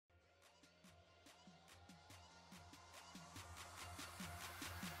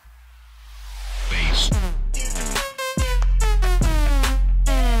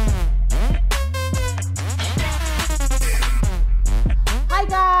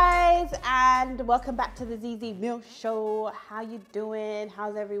and welcome back to the Zeze Millz show. How you doing?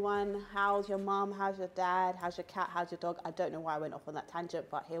 How's everyone? How's your mom? How's your dad? How's your cat? How's your dog? I don't know why I went off on that tangent,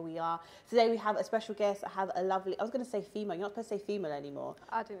 but here we are. Today we have a special guest. I have a lovely, I was going to say female. You're not supposed to say female anymore.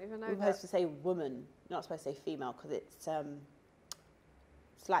 I didn't even know You're supposed to say woman. You're not supposed to say female because it's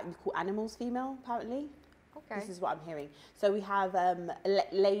like you call animals female, apparently. Okay. This is what I'm hearing. So we have a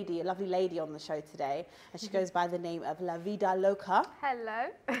lovely lady on the show today, and she goes by the name of Lavida Loca. Hello.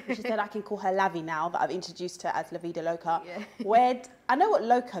 She said I can call her Lavi now that I've introduced her as Lavida Loca. Yeah. I know what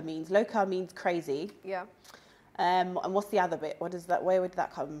Loca means. Loca means crazy. Yeah. And what's the other bit? What is that? Where would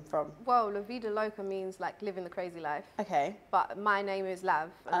that come from? Well, Lavida Loca means like living the crazy life. Okay. But my name is Lav,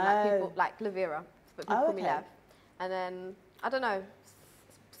 and like people like Lavira, but people call me Lav. And then I don't know.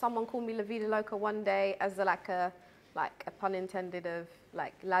 Someone called me Lavida Loca one day as a pun intended of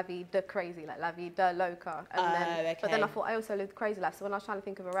like Lavi the crazy, like Lavida Loca. And then, But then I thought I also lived crazy life. So when I was trying to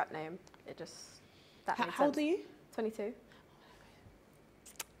think of a rap name, it just made sense. How old are you? 22.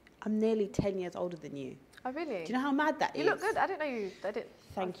 I'm nearly 10 years older than you. Oh really? Do you know how mad that is? You look good. I didn't know you.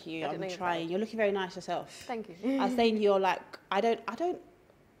 Thank you. I'm trying. You're looking very nice yourself. Thank you. I was saying you're like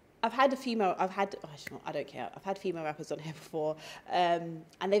I've had female rappers on here before, and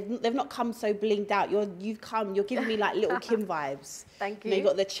they've not come so blinged out. You're giving me like little Kim vibes. Thank you. You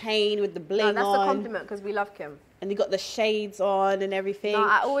got the chain with the bling on. That's a compliment because we love Kim. And you got the shades on and everything. No,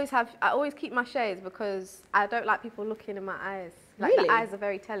 I always keep my shades because I don't like people looking in my eyes. Like really? the eyes are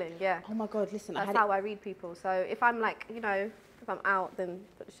very telling. Yeah. Oh my God, listen. That's how I read people. So if I'm like, if I'm out, then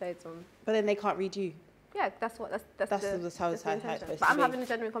put the shades on. But then they can't read you. Yeah, that's how it's supposed But I'm having a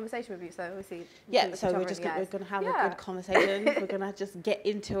genuine conversation with you, so obviously. Yeah, so we're going to have a good conversation. We're going to just get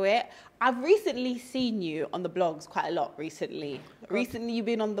into it. I've recently seen you on the blogs quite a lot recently. Recently, you've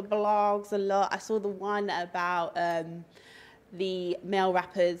been on the blogs a lot. I saw the one about the male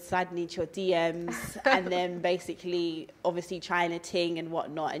rappers sliding into your DMs and then basically, obviously, trying to ting and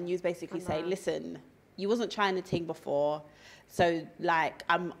whatnot. And you was basically saying, listen, you wasn't trying to ting before. So like,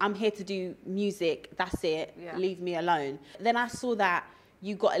 I'm here to do music, that's it, leave me alone. Then I saw that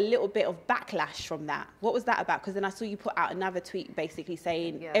you got a little bit of backlash from that. What was that about? Because then I saw you put out another tweet basically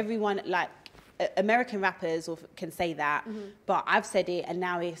saying everyone, like American rappers can say that, but I've said it and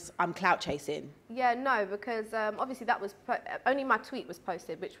now I'm clout chasing. Yeah, no, because obviously that was, only my tweet was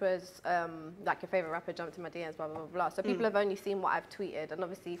posted, which was like your favourite rapper jumped in my DMs, blah, blah, blah, blah. So people have only seen what I've tweeted, and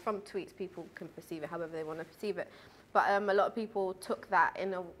obviously from tweets people can perceive it however they want to perceive it. But a lot of people took that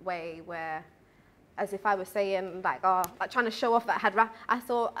in a way where, as if I was saying like trying to show off that I had rap. I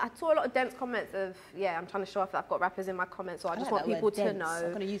saw a lot of dense comments of I'm trying to show off that I've got rappers in my comments, so I just want people to know.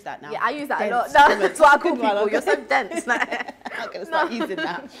 I'm going to use that now. Yeah, I use that a lot. No, that's what I call people. You're so dense. Like, I'm going to start using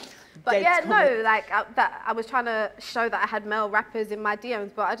that. But I was trying to show that I had male rappers in my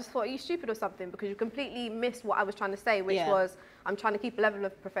DMs, but I just thought, are you stupid or something? Because you completely missed what I was trying to say, which was, I'm trying to keep a level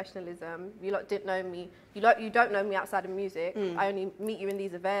of professionalism. You lot didn't know me. You don't know me outside of music. I only meet you in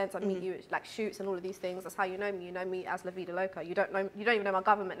these events. I meet you at like shoots and all of these things. That's how you know me. You know me as Lavida Loca. You don't even know my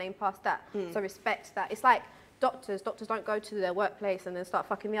government name past that. So respect that. It's like doctors don't go to their workplace and then start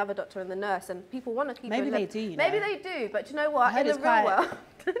fucking the other doctor and the nurse, and people want to keep maybe they do, maybe they do, but you know what, in the real world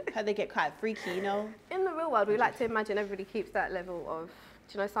how they get quite freaky, you know, in the real world we like to imagine everybody keeps that level of,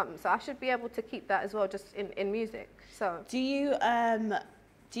 do you know something, so I should be able to keep that as well, just in music. So do you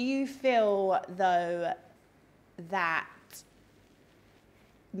feel though that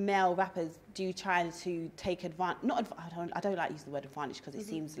male rappers do try to take advantage, I don't like using the word advantage because it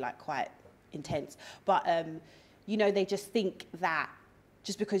seems like quite intense, but they just think that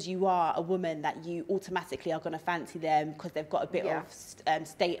just because you are a woman that you automatically are going to fancy them because they've got a bit of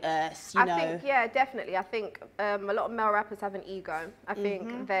status, you know? I think, yeah, definitely. I think a lot of male rappers have an ego. I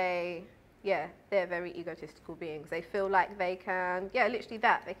think they're very egotistical beings. They feel like they can, literally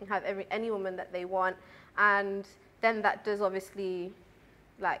that. They can have any woman that they want, and then that does obviously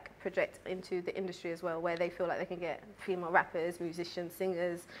like project into the industry as well, where they feel like they can get female rappers, musicians,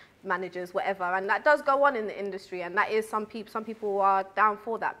 singers, managers, whatever, and that does go on in the industry, and that is some people are down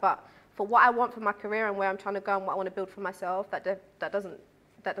for that. But for what I want for my career and where I'm trying to go and what I want to build for myself, that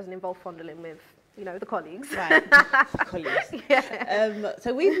doesn't involve fondling with the colleagues. Right, colleagues. Yeah.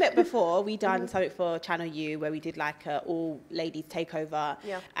 So we've met before. We done something for Channel U where we did like a all ladies takeover,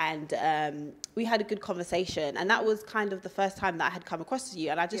 and we had a good conversation. And that was kind of the first time that I had come across you.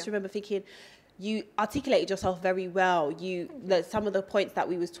 And I just remember thinking, you articulated yourself very well. Some of the points that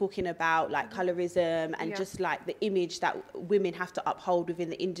we was talking about, like colorism and just like the image that women have to uphold within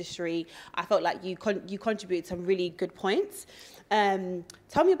the industry. I felt like you contributed some really good points.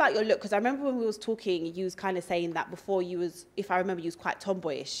 Tell me about your look, because I remember when we was talking, you was kind of saying that before you was, if I remember, you was quite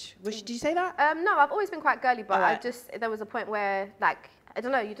tomboyish. Did you say that? No, I've always been quite girly, but Right. there was a point where, like, I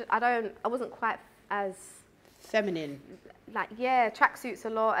don't know, I wasn't quite as feminine. Like, tracksuits a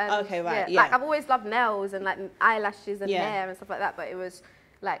lot. And, okay, right, Like, I've always loved nails and like eyelashes and hair and stuff like that, but it was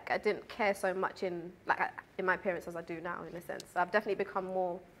like I didn't care so much in my appearance as I do now, in a sense. So I've definitely become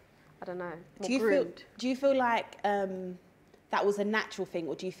more, I don't know, more groomed. Do you feel like that was a natural thing,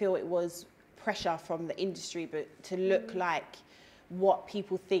 or do you feel it was pressure from the industry but to look like what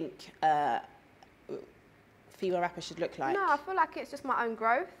people think female rappers should look like? No, I feel like it's just my own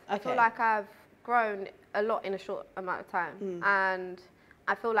growth. I feel like I've grown a lot in a short amount of time, and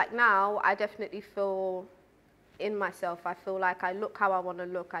I feel like now I definitely feel in myself. I feel like I look how I want to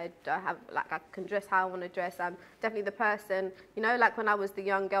look. I can dress how I want to dress. I'm definitely the person, you know, like when I was the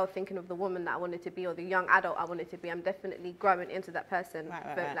young girl thinking of the woman that I wanted to be, or the young adult I wanted to be. I'm definitely growing into that person,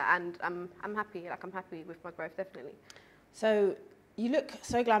 and I'm happy. Like, I'm happy with my growth, definitely. So you look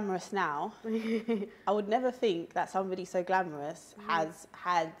so glamorous now. I would never think that somebody so glamorous has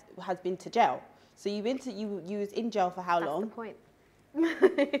been to jail. So you was in jail for how long? That's the point.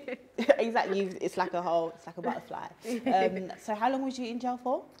 Exactly. It's like a butterfly. So how long was you in jail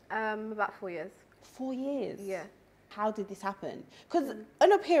for? About 4 years. 4 years? Yeah. How did this happen? Because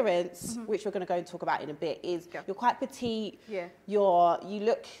an appearance, which we're going to go and talk about in a bit, is you're quite petite. Yeah. You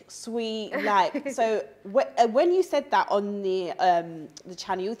look sweet. Like, so when you said that on the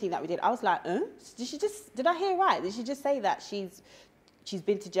Channel thing that we did, I was like, did I hear right? Did she just say that she's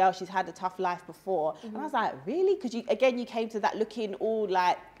been to jail, she's had a tough life before? And I was like, really? Because you came to that looking all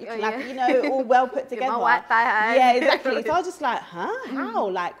like you know, all well put together. My white thigh. Yeah, exactly. So I was just like, huh? How?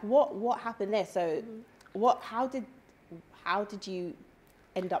 Like, what happened there? So how did you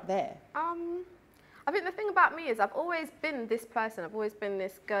end up there? I think the thing about me is I've always been this person. I've always been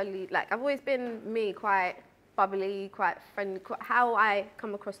this girly, like, I've always been me, quite bubbly, quite friendly, how I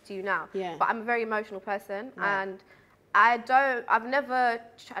come across to you now. Yeah. But I'm a very emotional person, and I've never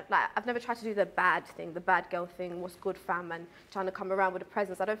tried to do the bad thing, the bad girl thing, what's good fam, and trying to come around with a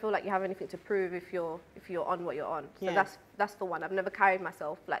presence. I don't feel like you have anything to prove if you're on what you're on. So that's the one. I've never carried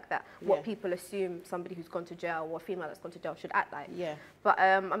myself like that. What people assume somebody who's gone to jail or a female that's gone to jail should act like. Yeah. But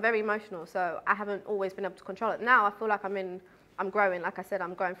I'm very emotional, so I haven't always been able to control it. Now I feel like I'm growing. Like I said,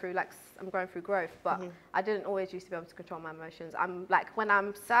 I'm going through growth, but I didn't always used to be able to control my emotions. I'm like, when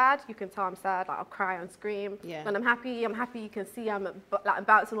I'm sad, you can tell I'm sad. Like, I'll cry and scream. Yeah. When I'm happy. You can see I'm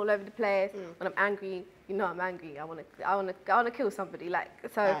bouncing all over the place. When I'm angry, you know I'm angry. I wanna kill somebody. Like,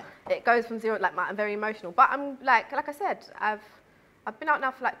 so it goes from zero. Like, I'm very emotional. But I'm like I said, I've been out now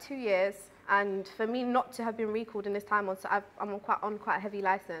for like 2 years, and for me not to have been recalled in this time, I'm on quite a heavy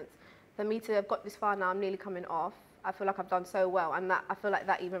license. For me to have got this far now, I'm nearly coming off. I feel like I've done so well, and that I feel like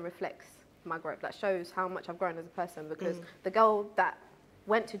that even reflects my growth. That shows how much I've grown as a person, because the girl that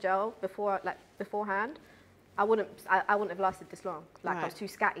went to jail beforehand, I wouldn't have lasted this long. Like, I was too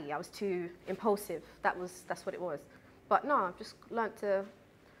scatty, I was too impulsive. That's what it was. But no, I've just learnt to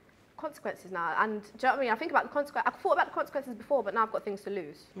consequences now. And do you know what I mean? I thought about the consequences before, but now I've got things to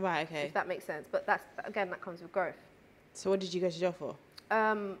lose. Right. Okay. If that makes sense. But that comes with growth. So what did you go to jail for?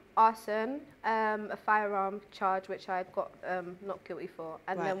 Arson, a firearm charge which I got not guilty for,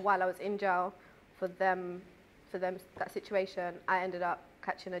 and then while I was in jail for that situation, I ended up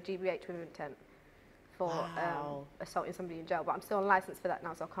catching a GBH with intent for assaulting somebody in jail. But I'm still on license for that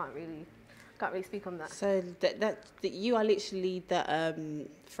now, so I can't really speak on that. So that you are literally the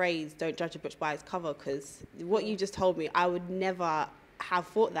phrase "don't judge a book by its cover," because what you just told me, I would never have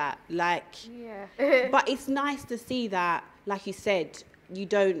thought that. Like, but it's nice to see that, like you said, you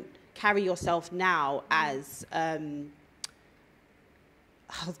don't carry yourself now as I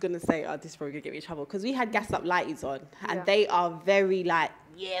was gonna say, this is probably gonna get me in trouble, because we had Gas Up Lighties on, and they are very like,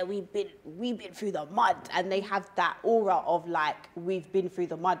 we've been through the mud, and they have that aura of like, we've been through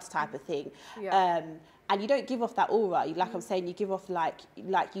the mud type of thing. And you don't give off that aura. Like I'm saying, you give off like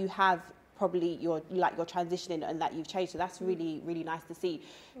you have probably you're transitioning and that you've changed. So that's really, really nice to see.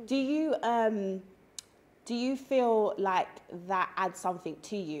 Do you feel like that adds something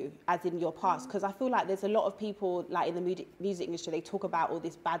to you, as in your past? Because I feel like there's a lot of people, like in the music industry, they talk about all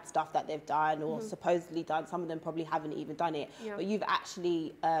this bad stuff that they've done or supposedly done. Some of them probably haven't even done it. But you've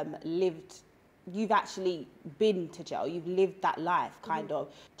actually you've actually been to jail. You've lived that life, kind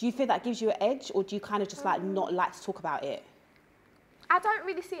of. Do you feel that gives you an edge, or do you kind of just not like to talk about it? I don't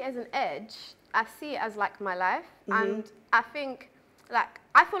really see it as an edge. I see it as like my life, and I think like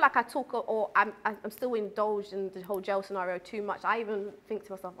I feel like I talk or I'm still indulged in the whole jail scenario too much. I even think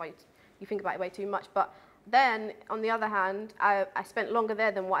to myself, wait, you think about it way too much. But then on the other hand, I spent longer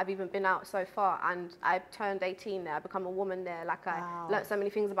there than what I've even been out so far, and I turned 18 there. I become a woman there. Like I learned so many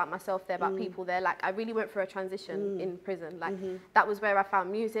things about myself there, about people there. Like I really went through a transition in prison. Like that was where I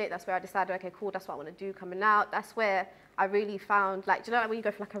found music. That's where I decided, okay, cool, that's what I want to do coming out. That's where I really found, like, do you know, like when you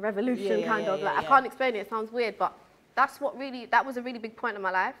go for like a revolution I can't explain it. It sounds weird, but that was a really big point in my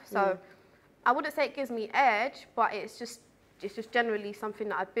life. So I wouldn't say it gives me edge, but it's just generally something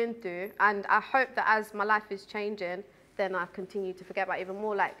that I've been through. And I hope that as my life is changing, then I continue to forget about it even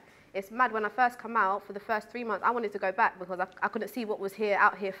more. Like, it's mad, when I first come out, for the first 3 months, I wanted to go back because I couldn't see what was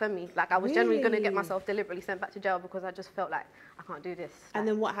out here for me. Like, I was generally going to get myself deliberately sent back to jail because I just felt like, I can't do this. And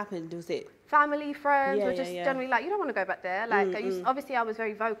then what happened? Was it? Family, friends were just generally like, you don't want to go back there. Like, obviously I was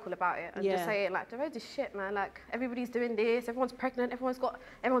very vocal about it and just saying, like, the road is shit, man. Like, everybody's doing this, everyone's pregnant,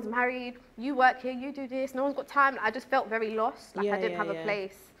 everyone's married, you work here, you do this, no one's got time. I just felt very lost. Like, I didn't have a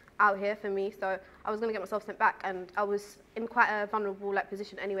place out here for me, so I was going to get myself sent back, and I was in quite a vulnerable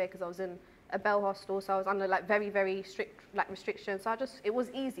position anyway because I was in a bail hostel, so I was under like very, very strict restrictions. So it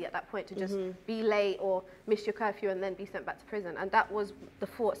was easy at that point to just be late or miss your curfew and then be sent back to prison, and that was the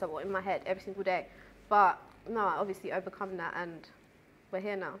thoughts that were in my head every single day. But no, I obviously overcome that, and we're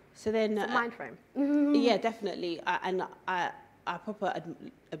here now. So then, it's a mind frame. Yeah, definitely, and I proper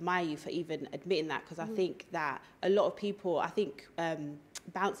admire you for even admitting that, because I think that a lot of people, I think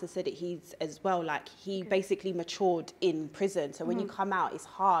Bouncer said it, he's as well, like he basically matured in prison, so when you come out it's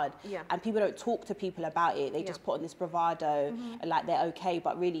hard, and people don't talk to people about it. They just put on this bravado and like they're okay,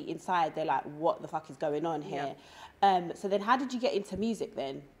 but really inside they're like, what the fuck is going on here? So then how did you get into music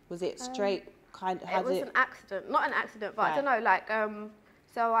then? Was it straight kind of? It was an accident, not an accident, but I don't know, like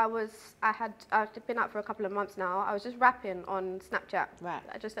so I've been out for a couple of months now. I was just rapping on Snapchat. Right.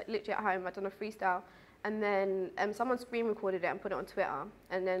 I just literally at home, I'd done a freestyle. And then someone screen recorded it and put it on Twitter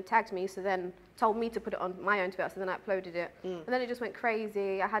and then tagged me, so then told me to put it on my own Twitter, so then I uploaded it. And then it just went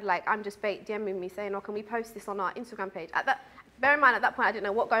crazy. I had like, I'm Just Bait DMing me saying, oh, can we post this on our Instagram page? Bear in mind, at that point, I didn't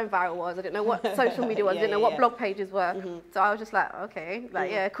know what going viral was. I didn't know what social media was. I didn't know what blog pages were. So I was just like, okay, like,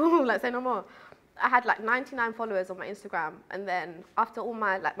 yeah, cool, like, say no more. I had like 99 followers on my Instagram, and then after all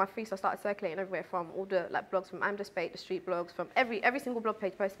my freestyle started circulating everywhere, from all the like blogs, from I'm Just Bait, the street blogs, from every single blog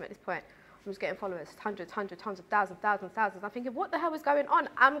page posting at this point, I was getting followers, hundreds, tons of thousands. I'm thinking, what the hell is going on?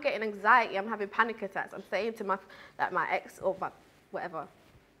 I'm getting anxiety. I'm having panic attacks. I'm saying to my ex or my whatever.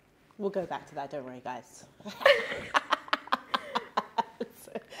 We'll go back to that. Don't worry, guys.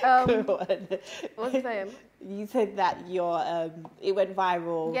 What was I saying? You said that it went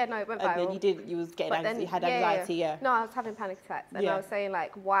viral. Yeah, no, it went viral. And then you was getting you had anxiety, yeah. No, I was having panic attacks, and I was saying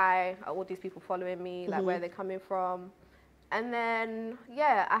like, why are all these people following me? Like, where are they coming from? And then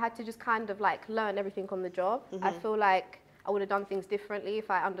I had to just kind of like learn everything on the job. I feel like I would have done things differently if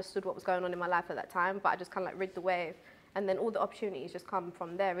I understood what was going on in my life at that time, but I just kind of like rid the wave. And then all the opportunities just come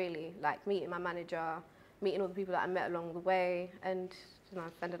from there, really, like meeting my manager, meeting all the people that I met along the way, and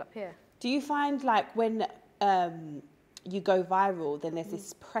I've ended up here. Do you find like when you go viral, then there's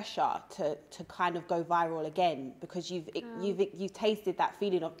this pressure to kind of go viral again, because you've tasted that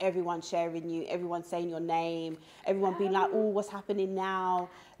feeling of everyone sharing you, everyone saying your name, everyone being like, oh, what's happening now?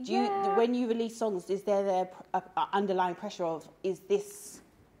 When you release songs, is there the underlying pressure of, is this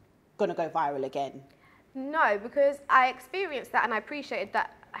gonna go viral again? No, because I experienced that and I appreciated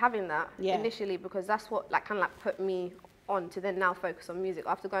that, having that initially, because that's what like kind of like put me on to then now focus on music.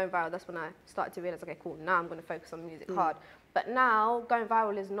 After going viral, that's when I started to realize, okay, cool, now I'm going to focus on music hard. But now going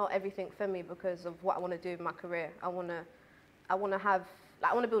viral is not everything for me because of what I want to do in my career. I want to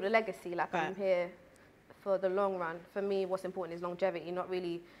build a legacy. Like, I'm here for the long run. For me, what's important is longevity, not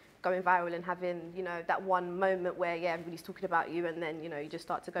really going viral and having, that one moment where, everybody's talking about you and then, you just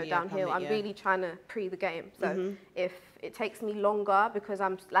start to go downhill. I'm really trying to pre the game. So if it takes me longer, because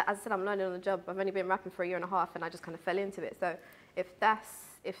I'm, like, as I said, I'm learning on the job. I've only been rapping for a year and a half and I just kind of fell into it. So if that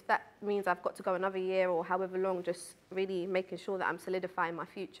means I've got to go another year or however long, just really making sure that I'm solidifying my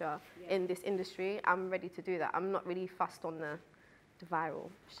future in this industry, I'm ready to do that. I'm not really fussed on the viral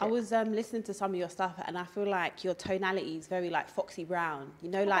shit. I was listening to some of your stuff and I feel like your tonality is very like Foxy Brown,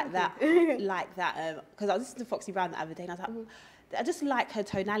 like that, because I was listening to Foxy Brown the other day and I was like, I just like her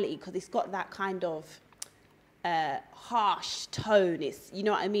tonality because it's got that kind of harsh tone. It's, you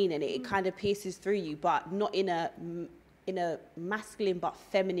know what I mean, and it kind of pierces through you, but not in a masculine but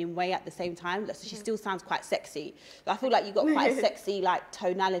feminine way at the same time. So she still sounds quite sexy. So I feel like you've got quite a sexy like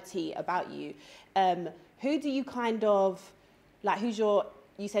tonality about you. Who do you kind of like, who's your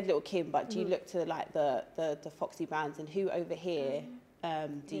you said Lil' Kim, but do you look to like the Foxy brands, and who over here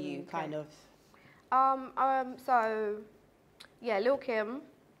do you kind of? So yeah, Lil' Kim.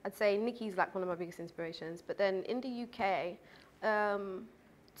 I'd say Nicki's like one of my biggest inspirations. But then in the UK,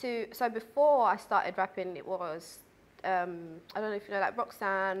 so before I started rapping, it was I don't know if you know, like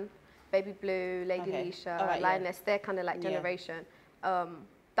Roxanne, Baby Blue, Lady Leisha, Lioness. They're kind of like generation.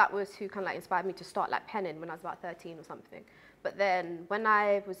 That was who kind of like inspired me to start like penning when I was about 13 or something. But then when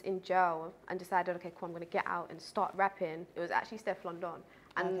I was in jail and decided, okay, cool, I'm going to get out and start rapping, it was actually Steph London.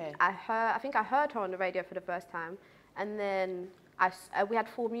 And I think I heard her on the radio for the first time. And then we had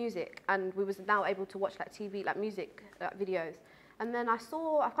 4Music, and we was now able to watch like TV, like music videos. And then I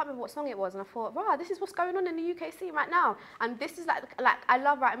can't remember what song it was, and I thought, wow, this is what's going on in the UK scene right now. And this is like I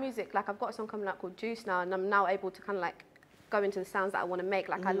love writing music. Like I've got a song coming out called Juice now, and I'm now able to kind of like go into the sounds that I want to make.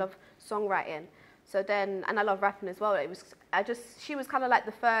 Like I love songwriting. So then, and I love rapping as well. She was kind of like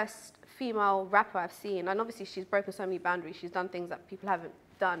the first female rapper I've seen. And obviously she's broken so many boundaries. She's done things that people haven't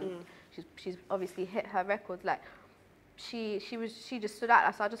done. She's obviously hit her records. Like she just stood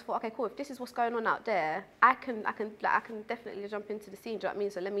out. So I just thought, okay, cool. If this is what's going on out there, I can definitely jump into the scene. Do you know what I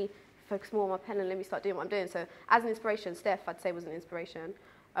mean? So let me focus more on my pen and let me start doing what I'm doing. So as an inspiration, Steph, I'd say, was an inspiration.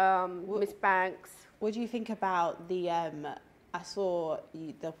 Miss Banks. What do you think about the? I saw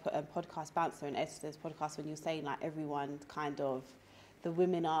the podcast Bouncer and Esther's podcast when you were saying like everyone kind of, the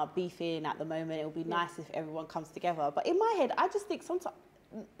women are beefing at the moment. It would be nice if everyone comes together. But in my head, I just think sometimes,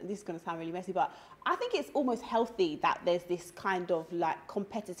 this is going to sound really messy, but I think it's almost healthy that there's this kind of like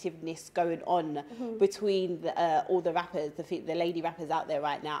competitiveness going on between all the rappers, the lady rappers out there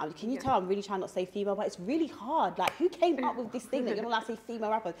right now. I mean, can you tell I'm really trying not to say female, but it's really hard. Like, who came up with this thing that you're not allowed to say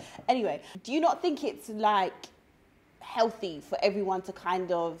female rappers? Anyway, do you not think it's like healthy for everyone to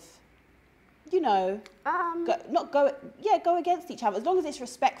kind of, you know, go against each other, as long as it's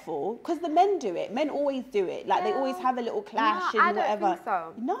respectful, because the men do it. Men always do it. Like they always have a little clash and whatever. I don't think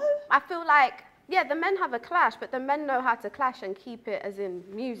so. No? I feel like, yeah, the men have a clash, but the men know how to clash and keep it as in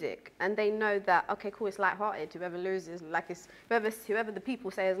music, and they know that, okay, cool, it's lighthearted. Whoever loses, like it's whoever the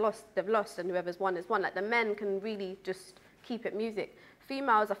people say has lost, they've lost, and whoever's won has won. Like the men can really just keep it music.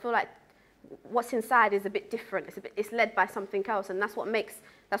 Females, I feel like what's inside is a bit different. It's led by something else, and that's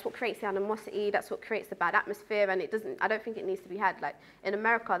what creates the animosity. That's what creates the bad atmosphere, and I don't think it needs to be had. Like in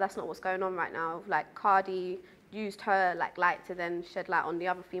America, that's not what's going on right now. Like Cardi used her like light to then shed light on the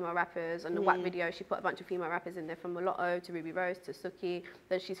other female rappers. On the WAP video, she put a bunch of female rappers in there, from Mulatto to Ruby Rose to Suki.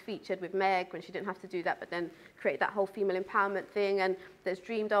 Then she's featured with Meg when she didn't have to do that, but then create that whole female empowerment thing. And there's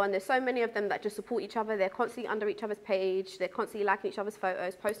Dream Doll, and there's so many of them that just support each other. They're constantly under each other's page. They're constantly liking each other's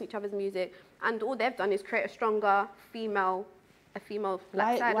photos, posting each other's music, and all they've done is create a stronger female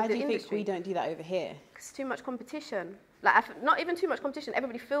black side of the industry. Why do you think we don't do that over here? It's too much competition. Like, not even too much competition.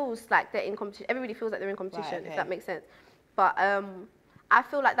 Everybody feels like they're in competition. Everybody feels like they're in competition, right, okay. If that makes sense. But I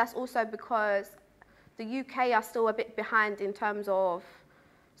feel like that's also because the UK are still a bit behind in terms of.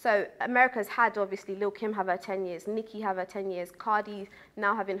 So America's had, obviously, Lil' Kim have her 10 years, Nicki have her 10 years, Cardi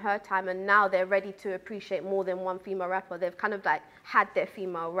now having her time, and now they're ready to appreciate more than one female rapper. They've kind of like had their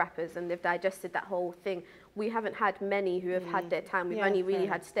female rappers and they've digested that whole thing. We haven't had many who have had their time. We've only really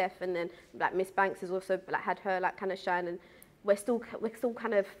had Steph, and then like Miss Banks has also like had her like kind of shine, and we're still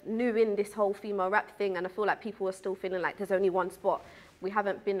kind of new in this whole female rap thing, and I feel like people are still feeling like there's only one spot. We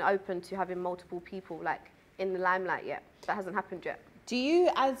haven't been open to having multiple people like in the limelight yet. That hasn't happened yet. Do you,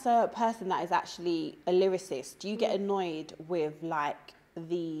 as a person that is actually a lyricist, do you get annoyed with like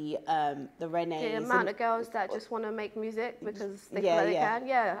the Renees? The amount of girls that just want to make music because they feel like they can?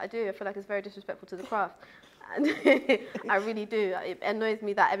 Yeah, I do. I feel like it's very disrespectful to the craft. And I really do. It annoys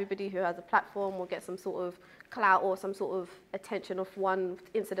me that everybody who has a platform will get some sort of clout or some sort of attention of one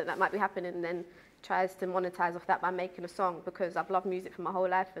incident that might be happening, and then tries to monetize off that by making a song, because I've loved music for my whole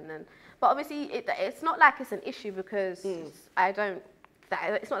life. And then, but obviously it's not like it's an issue, because it's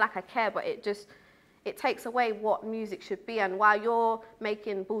not like I care, but it takes away what music should be. And while you're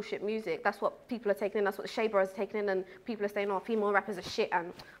making bullshit music, that's what people are taking in, that's what the Shea Bros are taking in, and people are saying, oh, female rappers are shit,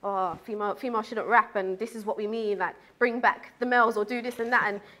 and oh, female shouldn't rap, and this is what we mean, like bring back the males or do this and that.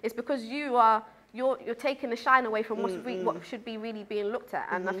 And it's because you're taking the shine away from what should be really being looked at.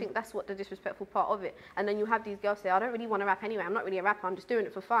 And I think that's what the disrespectful part of it. And then you have these girls say, I don't really want to rap anyway, I'm not really a rapper, I'm just doing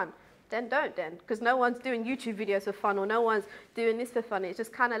it for fun. Then don't, because no one's doing YouTube videos for fun, or no one's doing this for fun. It's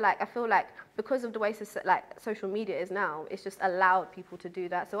just kind of like, I feel like because of the way social media is now, it's just allowed people to do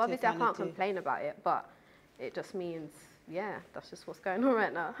that. So obviously I can't complain about it, but it just means, yeah, that's just what's going on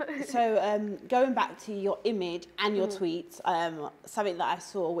right now. So going back to your image and your tweets, something that I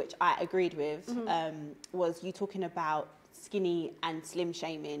saw which I agreed with was you talking about skinny and slim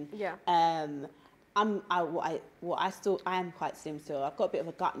shaming. Yeah. I am quite slim still. I've got a bit of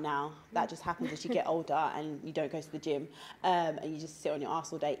a gut now. That just happens as you get older and you don't go to the gym, and you just sit on your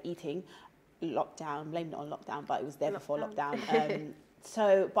arse all day eating. Lockdown, blamed it on lockdown, but it was there before lockdown.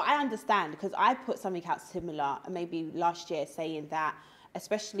 But I understand, because I put something out similar maybe last year, saying that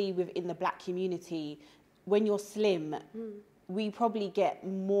especially within the black community, when you're slim, we probably get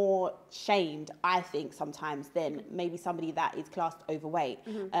more shamed, I think, sometimes than maybe somebody that is classed overweight.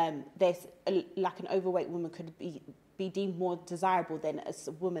 There's like an overweight woman could be deemed more desirable than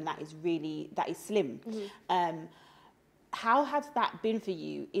a woman that is slim. How has that been for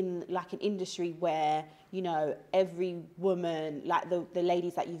you in like an industry where, you know, every woman, like the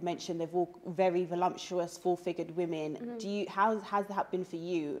ladies that you've mentioned, they've all very voluptuous, full-figured women. How has that been for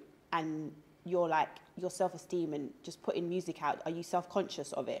you and your self-esteem and just putting music out? Are you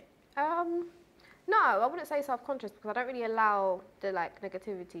self-conscious of it? No, I wouldn't say self-conscious, because I don't really allow the like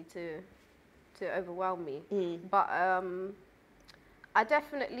negativity to overwhelm me. But I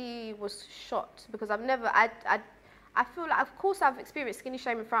definitely was shocked, because I feel like, of course, I've experienced skinny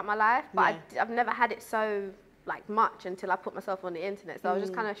shaming throughout my life, but I've never had it so like much until I put myself on the internet. So I was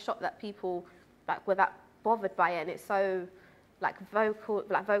just kind of shocked that people like were that bothered by it, and it's so like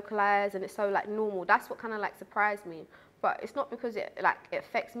vocalized, and it's so like normal. That's what kind of like surprised me. But it's not because it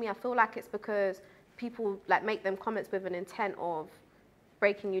affects me. I feel like it's because people like make them comments with an intent of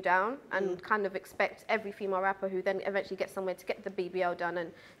breaking you down, and kind of expect every female rapper who then eventually gets somewhere to get the BBL done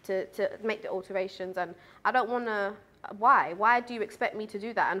and to make the alterations. And I don't want to. Why do you expect me to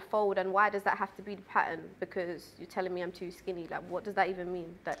do that and fold? And why does that have to be the pattern? Because you're telling me I'm too skinny. Like, what does that even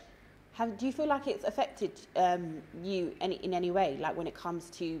mean? Do you feel like it's affected you in any way, like when it comes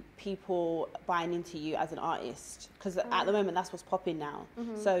to people buying into you as an artist? Because at the moment that's what's popping now.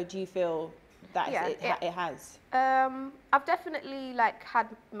 So do you feel that it has? I've definitely like had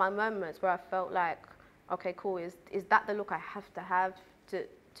my moments where I felt like, okay, cool, is that the look I have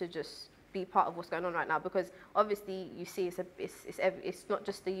to just be part of what's going on right now? Because obviously you see it's not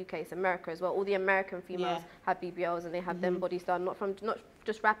just the UK, it's America as well. All the American females have BBLs, and they have them bodies done, not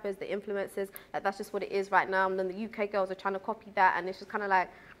just rappers, the influencers. Like, that's just what it is right now. And then the UK girls are trying to copy that, and it's just kind of like,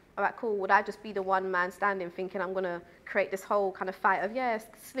 all right, cool, would I just be the one man standing thinking I'm going to create this whole kind of fight of, yes,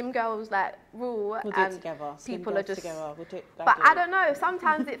 slim girls like rule, we'll and do it together. People are just together. But I don't know,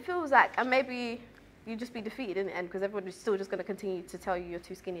 sometimes it feels like, and maybe you just be defeated in the end, because everybody's still just going to continue to tell you you're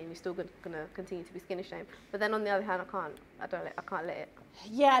too skinny, and you're still going to continue to be skinny shamed. But then on the other hand, I can't let it.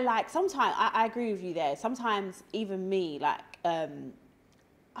 Yeah, like sometimes I agree with you there. Sometimes even me, like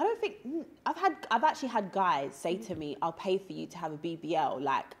I don't think I've actually had guys say to me, "I'll pay for you to have a BBL.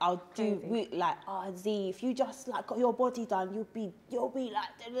 Like, I'll do like, oh Z, if you just like got your body done, you'll be like."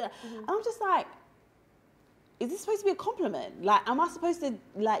 And I'm just like, is this supposed to be a compliment? Like, am I supposed to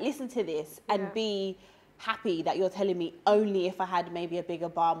like listen to this and be happy that you're telling me only if I had maybe a bigger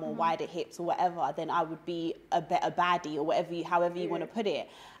bum or wider hips or whatever, then I would be a better baddie, or however you want to put it.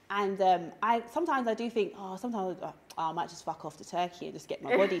 And sometimes I do think, I might just fuck off to Turkey and just get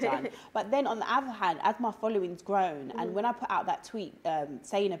my body done. But then on the other hand, as my following's grown, and when I put out that tweet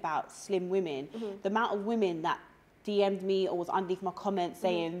saying about slim women, the amount of women that DM'd me or was underneath my comments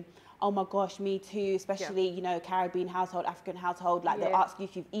saying, oh my gosh, me too, especially, you know, Caribbean household, African household, like they'll ask you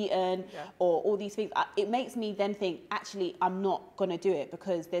if you've eaten or all these things. It makes me then think, actually, I'm not going to do it,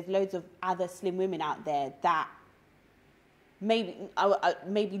 because there's loads of other slim women out there that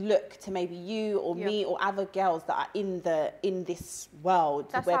maybe look to maybe you or me or other girls that are in this world.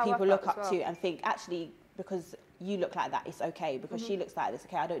 That's where people look up to and think, actually, because you look like that, it's okay. Because she looks like this,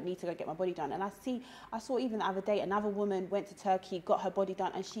 okay, I don't need to go get my body done. And I saw even the other day, another woman went to Turkey, got her body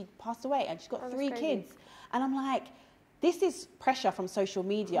done, and she passed away, and she's got 3 kids. And I'm like, this is pressure from social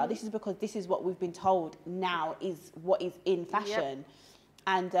media. This is because this is what we've been told now is what is in fashion.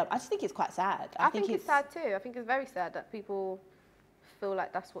 And I just think it's quite sad. I think it's sad too. I think it's very sad that people feel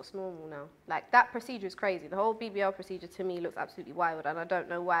like that's what's normal now. Like, that procedure is crazy. The whole BBL procedure to me looks absolutely wild, and I don't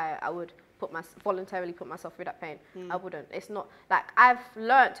know why I would voluntarily put myself through that pain. I wouldn't. It's not like, I've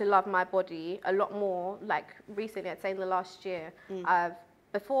learned to love my body a lot more. Like, recently, I'd say in the last year,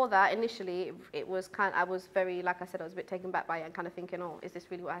 before that, initially, it was I was very, like I said, I was a bit taken back by it and kind of thinking, oh, is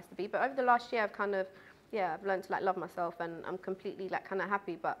this really what it has to be? But over the last year, I've kind of, I've learned to like love myself, and I'm completely like kind of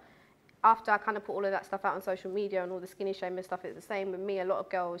happy. But after I kind of put all of that stuff out on social media and all the skinny shaming stuff, it's the same with me. A lot of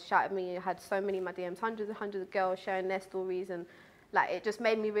girls shouted me. I had so many in my DMs, hundreds and hundreds of girls sharing their stories, and like, it just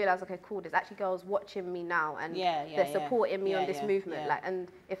made me realize, okay, cool, there's actually girls watching me now, and they're supporting me on this movement. Like, and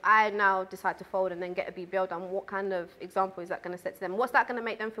if I now decide to fold and then get a BBL done, what kind of example is that going to set to them? What's that going to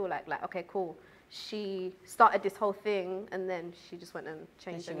make them feel like? Like, okay, cool, she started this whole thing, and then she just went and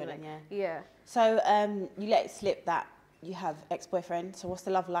changed anyway. Yeah. So you let it slip that you have ex-boyfriend. So what's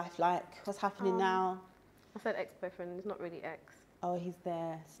the love life like? What's happening now? I said ex-boyfriend. He's not really ex. Oh, he's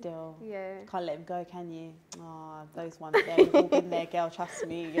there still. Yeah. Can't let him go, can you? Oh, those ones there. We've all been there, girl. Trust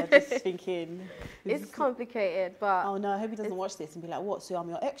me. You're just thinking. It's complicated, but. Oh no, I hope he doesn't watch this and be like, "What? So I'm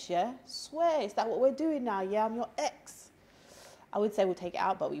your ex, yeah? Swear, is that what we're doing now? Yeah, I'm your ex." I would say we'll take it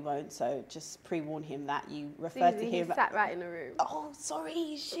out, but we won't. So just pre-warn him that you refer to him. He sat right in the room. Oh,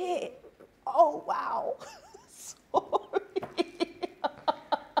 sorry, shit. Oh wow.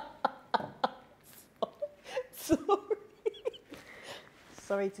 Sorry.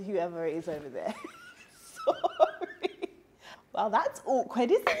 Sorry to whoever it is over there. Sorry. Well, that's awkward,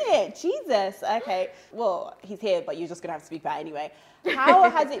 isn't it? Jesus. Okay. Well, he's here, but you're just going to have to speak about it anyway. How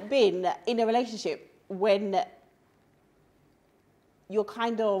has it been in a relationship when you're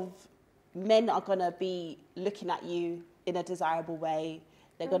kind of, men are going to be looking at you in a desirable way?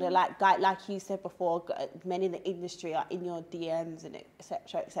 They're going to like you said before, men in the industry are in your DMs and et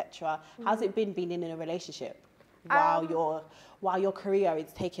cetera, et cetera. How's it been being in a relationship while your career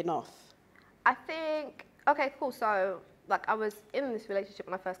is taking off? I think, okay, cool. So like I was in this relationship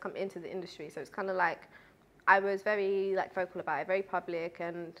when I first come into the industry. So it's kind of like, I was very like vocal about it, very public.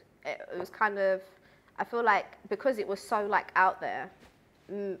 And it was kind of, I feel like because it was so like out there,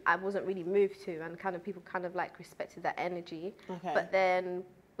 I wasn't really moved to, and kind of people kind of like respected that energy. Okay. But then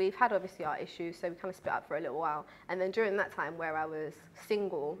we've had obviously our issues, so we kind of split up for a little while. And then during that time where I was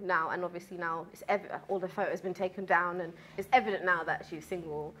single now, and obviously now it's all the photos been taken down, and it's evident now that she's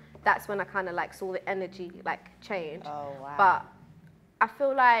single. That's when I kind of like saw the energy like change. Oh wow. But I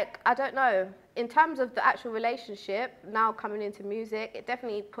feel like, I don't know, in terms of the actual relationship, now coming into music, it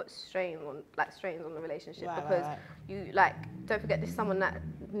definitely puts strains on the relationship. Right, because you like, don't forget, this is someone that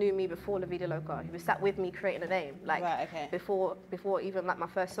knew me before Lavida Loca. He was sat with me creating a name, like before even like my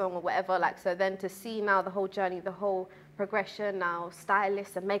first song or whatever. Like, so then to see now the whole journey, the whole progression, now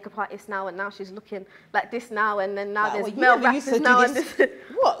stylist and makeup artist now, and now she's looking like this now, and then now there's male rappers now. And this.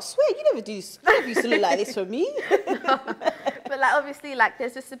 What? Swear, you never used to look like this for me. No. But like obviously, like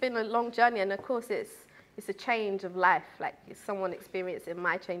there's just been a long journey, and of course it's a change of life. Like it's someone experiencing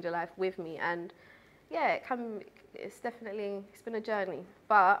my change of life with me, and yeah, it's been a journey.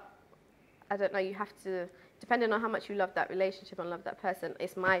 But I don't know, you have to, depending on how much you love that relationship and love that person,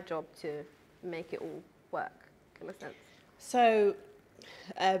 it's my job to make it all work, in a sense. So,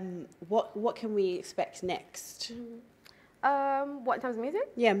 what can we expect next? What, in terms of music?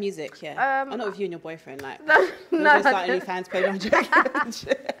 Yeah, music, yeah. I'm not with you and your boyfriend, like, no, starting new fans page on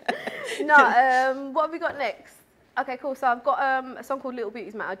No, what have we got next? Okay, cool. So I've got a song called Little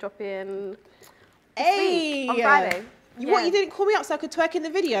Beauties Matter dropping on Friday. What, you didn't call me up so I could twerk in the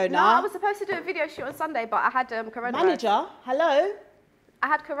video? No, I was supposed to do a video shoot on Sunday, but I had corona. Manager, hello? I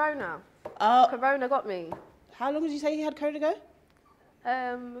had corona. Corona got me. How long did you say you had corona ago?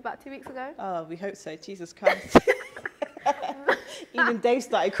 About 2 weeks ago. Oh, we hope so. Jesus Christ. Even Dave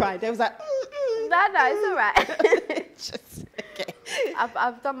started crying. Dave was like, No, it's all right. Just, okay.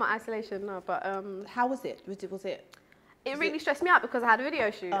 I've done my isolation now, but how was it? Was it? It really stressed me out because I had a video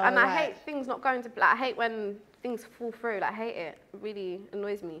shoot, and I hate things not going to. Like, I hate when things fall through. Like, I hate it. It really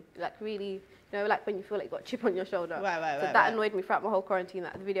annoys me. Like, really, you know, like when you feel like you got a chip on your shoulder. So that annoyed me throughout my whole quarantine.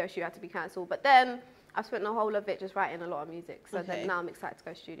 That the video shoot had to be cancelled. But then I spent the whole of it just writing a lot of music. So then now I'm excited to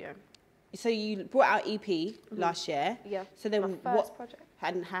go studio. So you brought out EP last year. Yeah. So then my first project.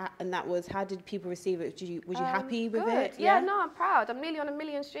 And that was, how did people receive it? Was you happy with it? Yeah, no, I'm proud. I'm nearly on 1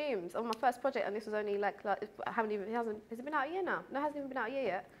 million streams on my first project, and this was only like has it been out a year now? No, it hasn't even been out a year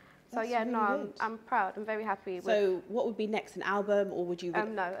yet. So that's really good. I'm proud. I'm very happy. So what would be next, an album, or would you?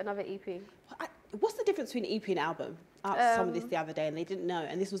 No, another EP. What's the difference between EP and album? I asked someone this the other day, and they didn't know.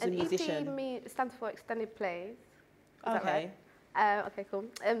 And this was a musician. EP stands for extended plays. Okay. Okay, cool.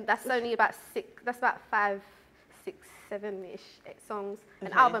 That's only about 5, 6, 7-ish songs.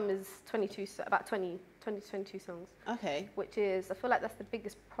 Okay. An album is 22 to 22 songs. Okay. Which is, I feel like that's the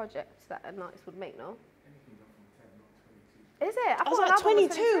biggest project that an artist would make, no? Is it? I was like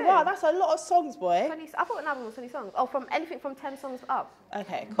 22. Wow, that's a lot of songs, boy. I thought an album was 20 songs. Oh, from anything from 10 songs up.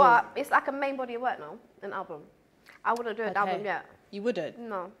 Okay, cool. But it's like a main body of work now, an album. I wouldn't do an album yet. You wouldn't?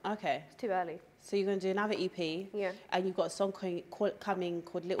 No. Okay. It's too early. So you're going to do another EP. Yeah. And you've got a song coming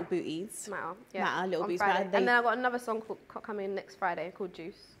called Little Booties. Matter, Little Booties Matter. And then I've got another song coming next Friday called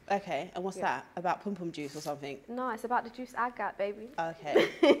Juice. Okay. And what's that? About pum pum juice or something? No, it's about the juice I got, baby.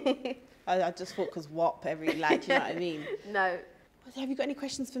 Okay. I just thought because WAP every, like, do you know what I mean? No. Have you got any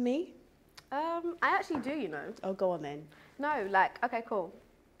questions for me? I actually do, you know. Oh, go on then. No, like, okay, cool.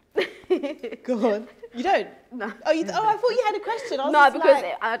 Go on. You don't? No. Oh, I thought you had a question. I was No, just because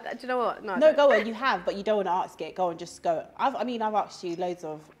like, do you know what? No, no, go on. You have, but you don't want to ask it. Go on, just go. I've asked you loads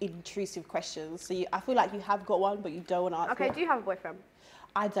of intrusive questions, so I feel like you have got one, but you don't want to ask it. Okay, do you have a boyfriend?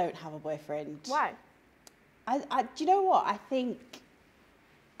 I don't have a boyfriend. Why? Do you know what? I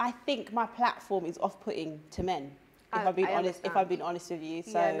think my platform is off-putting to men. If I'm being honest, with you.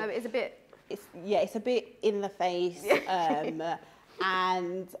 So yeah, no, it's a bit. It's a bit in the face.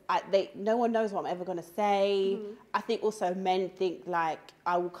 And no one knows what I'm ever going to say. I think also men think like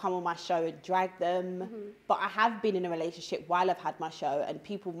I will come on my show and drag them. But I have been in a relationship while I've had my show, and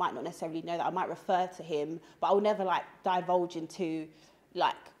people might not necessarily know that. I might refer to him, but I will never like divulge into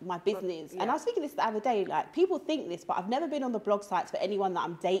like my business. And I was thinking this the other day, like people think this, but I've never been on the blog sites for anyone that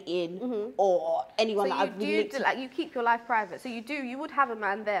I'm dating or anyone that I've really linked to. Like you keep your life private. So you would have a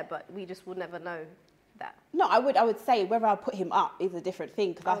man there, but we just would never know that. No, I would say whether I put him up is a different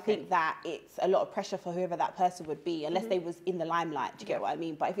thing, because I think that it's a lot of pressure for whoever that person would be, unless they was in the limelight. Do you get what I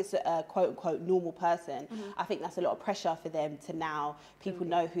mean? But if it's a quote unquote normal person, I think that's a lot of pressure for them to now people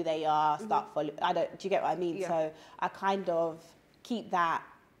know who they are, start following. Do you get what I mean? So I kind of keep that.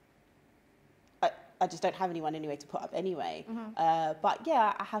 I just don't have anyone anyway to put up anyway. But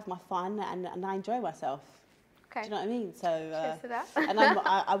yeah, I have my fun and I enjoy myself. Okay. Do you know what I mean? So cheers to that. and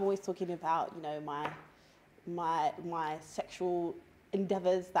I'm always talking about, you know, my sexual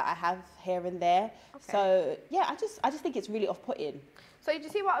endeavours that I have here and there. Okay. So yeah, I just think it's really off-putting. So did you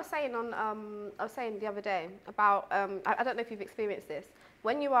see what I was saying on I was saying the other day about I don't know if you've experienced this.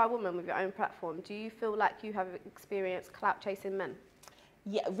 When you are a woman with your own platform, do you feel like you have experienced clout chasing men?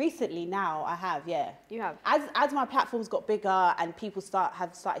 Yeah, recently now I have, yeah. You have? As my platforms got bigger and people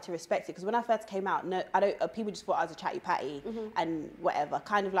have started to respect it, because when I first came out, people just thought I was a chatty patty and whatever.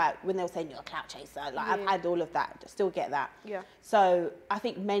 Kind of like when they were saying you're a clout chaser, like I've had all of that, still get that. Yeah. So I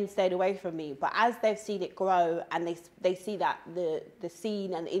think men stayed away from me, but as they've seen it grow and they see that the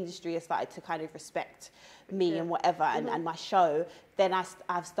scene and the industry has started to kind of respect me and whatever and my show, then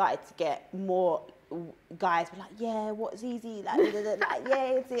I've started to get more guys be like, yeah, what's easy? Like,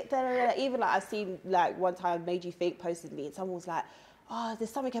 yeah, it's it. Even like I've seen like one time Made You Think posted me and someone was like, oh, there's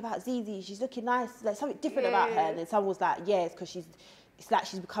something about Zeze, she's looking nice, like something different about her. And then someone was like, yeah, it's because she's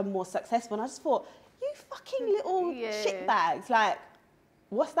become more successful. And I just thought, you fucking little shitbags, like,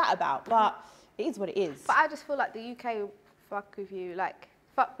 what's that about? But it is what it is. But I just feel like the UK fuck with you, like,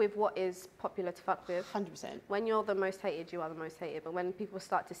 fuck with what is popular to fuck with. 100%. When you're the most hated, you are the most hated. But when people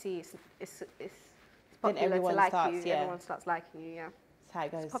start to see it's popular everyone to like starts, you, everyone starts liking you, That's how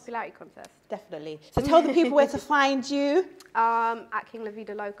it goes. It's a popularity contest. Definitely. So tell the people where to find you. At King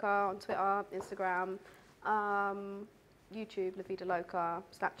Lavida Loca on Twitter, Instagram, YouTube, Lavida Loca,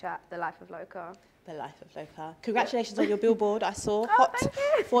 Snapchat, The Life of Loca. The Life of Loca. Congratulations on your billboard, I saw. Hot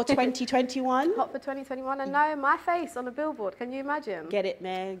for 2021. Hot for 2021, and now my face on a billboard. Can you imagine? Get it,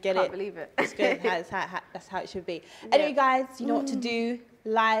 man. Get Can't it. believe it. It's good. That's how it should be. Anyway, guys, you know what to do.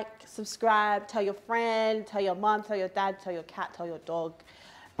 Like, subscribe, tell your friend, tell your mom, tell your dad, tell your cat, tell your dog.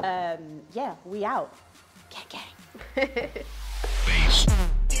 Yeah, we out. Gang, gang.